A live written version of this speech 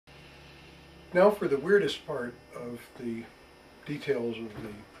Now for the weirdest part of the details of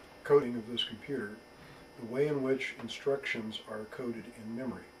the coding of this computer, the way in which instructions are coded in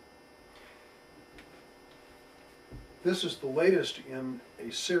memory. This is the latest in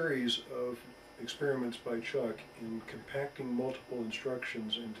a series of experiments by Chuck in compacting multiple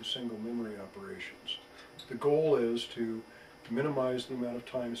instructions into single memory operations. The goal is to minimize the amount of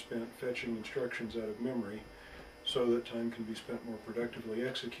time spent fetching instructions out of memory so that time can be spent more productively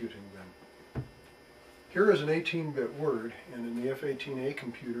executing them. Here is an 18-bit word, and in the F18A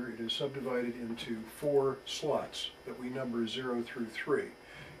computer it is subdivided into 4 slots that we number 0 through 3.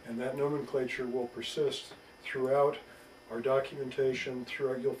 And that nomenclature will persist throughout our documentation.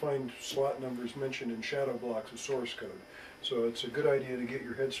 You'll find slot numbers mentioned in shadow blocks of source code. So it's a good idea to get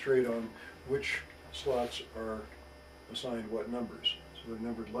your head straight on which slots are assigned what numbers. So they're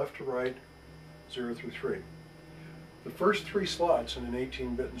numbered left to right, 0 through 3. The first 3 slots in an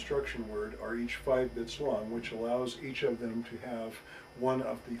 18-bit instruction word are each 5 bits long, which allows each of them to have one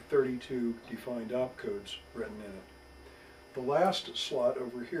of the 32 defined opcodes written in it. The last slot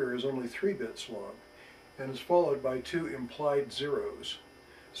over here is only 3 bits long and is followed by 2 implied zeros,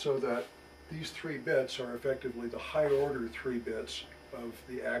 so that these 3 bits are effectively the higher order 3 bits of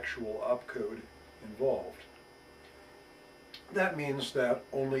the actual opcode involved. That means that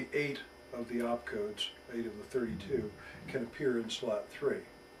only 8 of the opcodes, 8 of the 32, can appear in slot 3.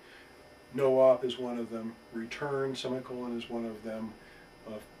 No op is one of them, return semicolon is one of them,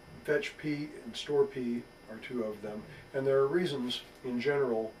 fetch P and store P are 2 of them, and there are reasons in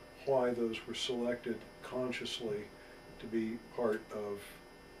general why those were selected consciously to be part of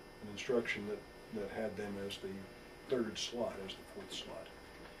an instruction that had them as the 3rd slot, as the 4th slot.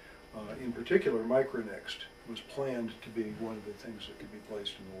 In particular, micronext was planned to be one of the things that could be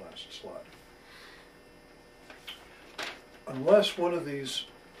placed in the last slot. Unless one of these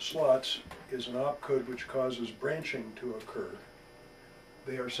slots is an opcode which causes branching to occur,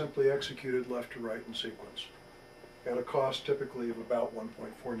 they are simply executed left to right in sequence at a cost typically of about 1.4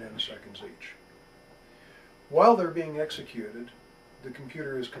 nanoseconds each. While they're being executed, the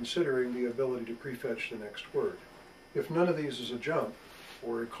computer is considering the ability to prefetch the next word. If none of these is a jump,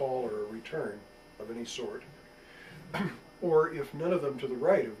 or a call or a return of any sort, or if none of them to the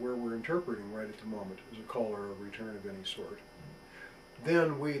right of where we're interpreting right at the moment is a call or a return of any sort,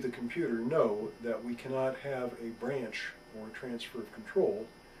 then we, the computer, know that we cannot have a branch or transfer of control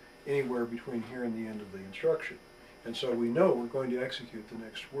anywhere between here and the end of the instruction. And so we know we're going to execute the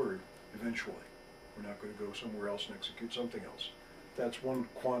next word eventually. We're not going to go somewhere else and execute something else. That's one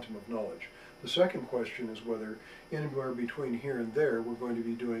quantum of knowledge. The second question is whether anywhere between here and there we're going to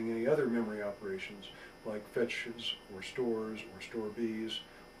be doing any other memory operations like fetches or store Bs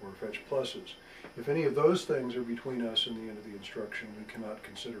or fetch pluses. If any of those things are between us and the end of the instruction, we cannot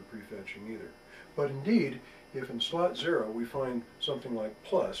consider prefetching either. But indeed, if in slot 0 we find something like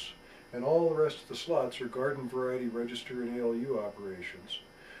plus, and all the rest of the slots are garden variety register and ALU operations,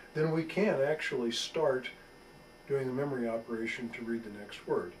 then we can actually start doing the memory operation to read the next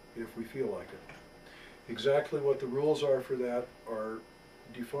word, if we feel like it. Exactly what the rules are for that are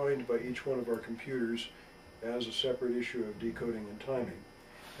defined by each one of our computers as a separate issue of decoding and timing.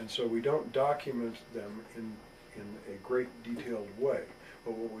 And so we don't document them in a great detailed way.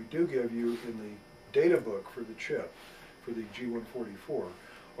 But what we do give you in the data book for the chip, for the G144,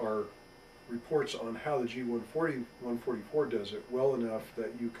 are reports on how the G144 does it well enough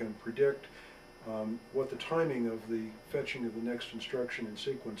that you can predict what the timing of the fetching of the next instruction in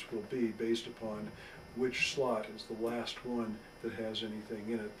sequence will be based upon which slot is the last one that has anything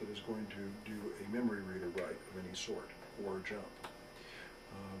in it that is going to do a memory reader write of any sort or jump.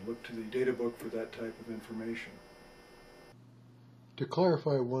 Look to the data book for that type of information. To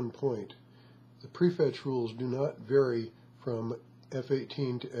clarify one point, the prefetch rules do not vary from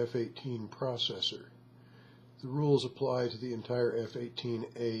F18 to F18 processor. The rules apply to the entire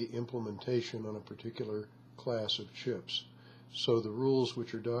F18A implementation on a particular class of chips. So the rules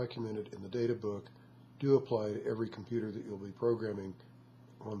which are documented in the data book do apply to every computer that you'll be programming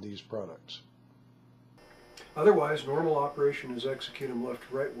on these products. Otherwise, normal operation is execute them left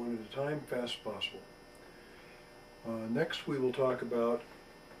to right one at a time, fast as possible. Next we will talk about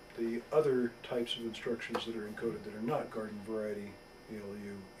the other types of instructions that are encoded that are not garden variety,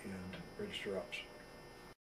 ALU, and register ops.